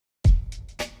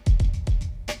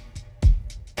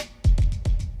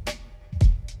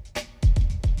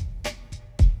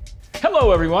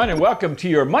Hello, everyone, and welcome to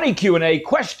your Money Q&A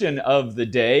question of the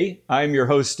day. I'm your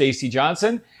host, Stacy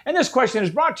Johnson, and this question is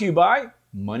brought to you by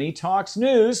Money Talks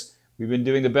News. We've been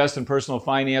doing the best in personal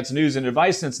finance news and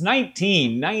advice since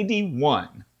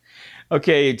 1991.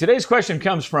 Okay, today's question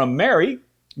comes from Mary.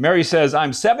 Mary says,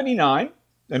 I'm 79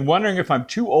 and wondering if I'm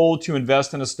too old to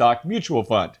invest in a stock mutual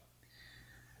fund.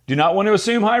 Do not want to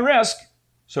assume high risk,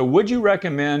 so would you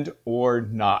recommend or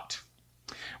not?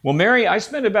 Well, Mary, I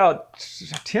spent about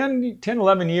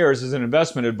 11 years as an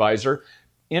investment advisor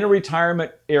in a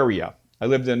retirement area. I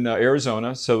lived in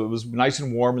Arizona, so it was nice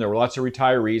and warm, and there were lots of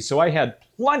retirees. So I had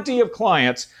plenty of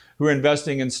clients who were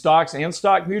investing in stocks and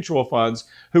stock mutual funds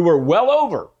who were well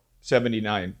over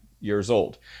 79 years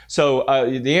old. So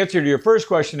the answer to your first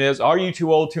question is, are you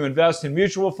too old to invest in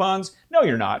mutual funds? No,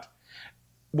 you're not.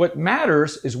 What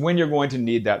matters is when you're going to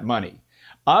need that money.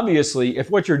 Obviously, if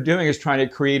what you're doing is trying to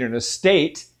create an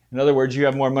estate, in other words, you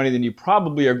have more money than you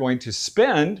probably are going to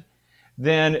spend,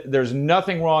 then there's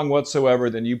nothing wrong whatsoever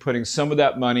than you putting some of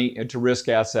that money into risk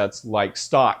assets like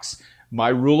stocks. My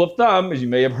rule of thumb, as you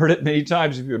may have heard it many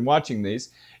times if you've been watching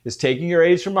these, is taking your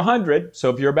age from 100.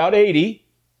 So if you're about 80,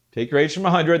 take your age from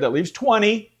 100, that leaves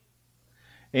 20.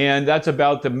 And that's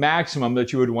about the maximum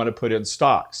that you would want to put in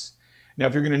stocks. Now,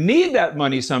 if you're going to need that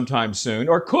money sometime soon,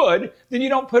 or could, then you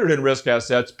don't put it in risk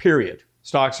assets, period.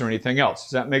 Stocks or anything else.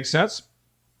 Does that make sense?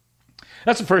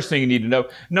 That's the first thing you need to know.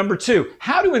 Number two,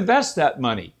 how to invest that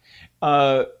money.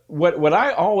 What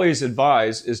I always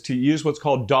advise is to use what's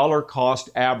called dollar cost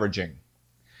averaging.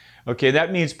 Okay,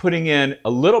 that means putting in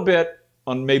a little bit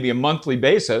on maybe a monthly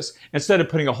basis instead of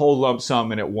putting a whole lump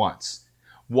sum in at once.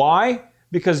 Why?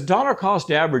 Because dollar cost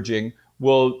averaging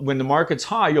will, when the market's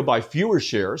high, you'll buy fewer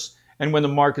shares, and when the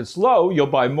market's low, you'll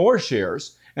buy more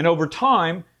shares, and over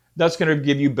time, that's going to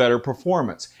give you better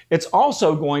performance. It's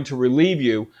also going to relieve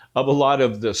you of a lot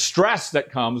of the stress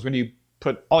that comes when you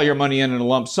put all your money in a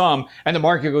lump sum and the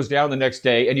market goes down the next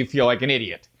day and you feel like an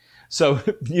idiot. So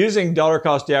using dollar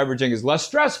cost averaging is less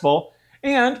stressful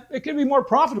and it can be more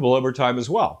profitable over time as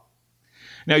well.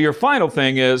 Now, your final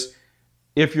thing is,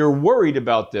 if you're worried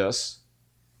about this,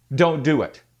 don't do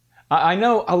it. I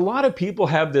know a lot of people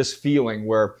have this feeling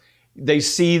where they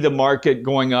see the market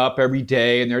going up every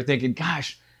day and they're thinking,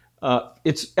 gosh,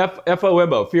 it's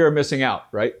FOMO, fear of missing out,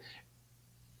 right?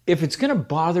 If it's going to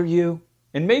bother you,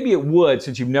 and maybe it would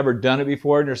since you've never done it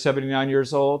before and you're 79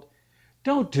 years old,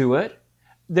 don't do it.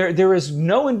 There is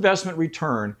no investment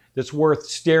return that's worth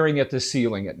staring at the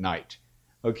ceiling at night,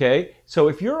 okay? So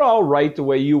if you're all right the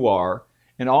way you are,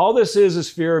 and all this is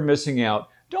fear of missing out,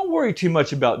 don't worry too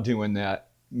much about doing that,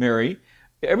 Mary.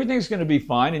 Everything's going to be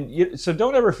fine, and so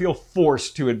don't ever feel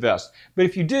forced to invest. But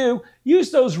if you do, use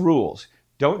those rules.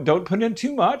 Don't put in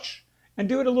too much, and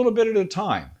do it a little bit at a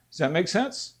time. Does that make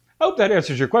sense? I hope that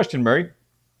answers your question, Mary.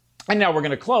 And now we're going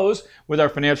to close with our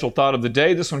financial thought of the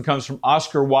day. This one comes from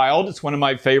Oscar Wilde. It's one of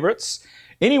my favorites.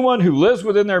 Anyone who lives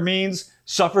within their means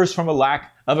suffers from a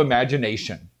lack of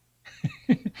imagination.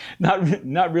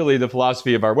 Not really the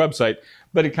philosophy of our website,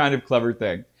 but a kind of clever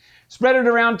thing. Spread it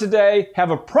around today, have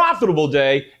a profitable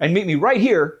day, and meet me right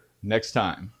here next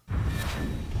time.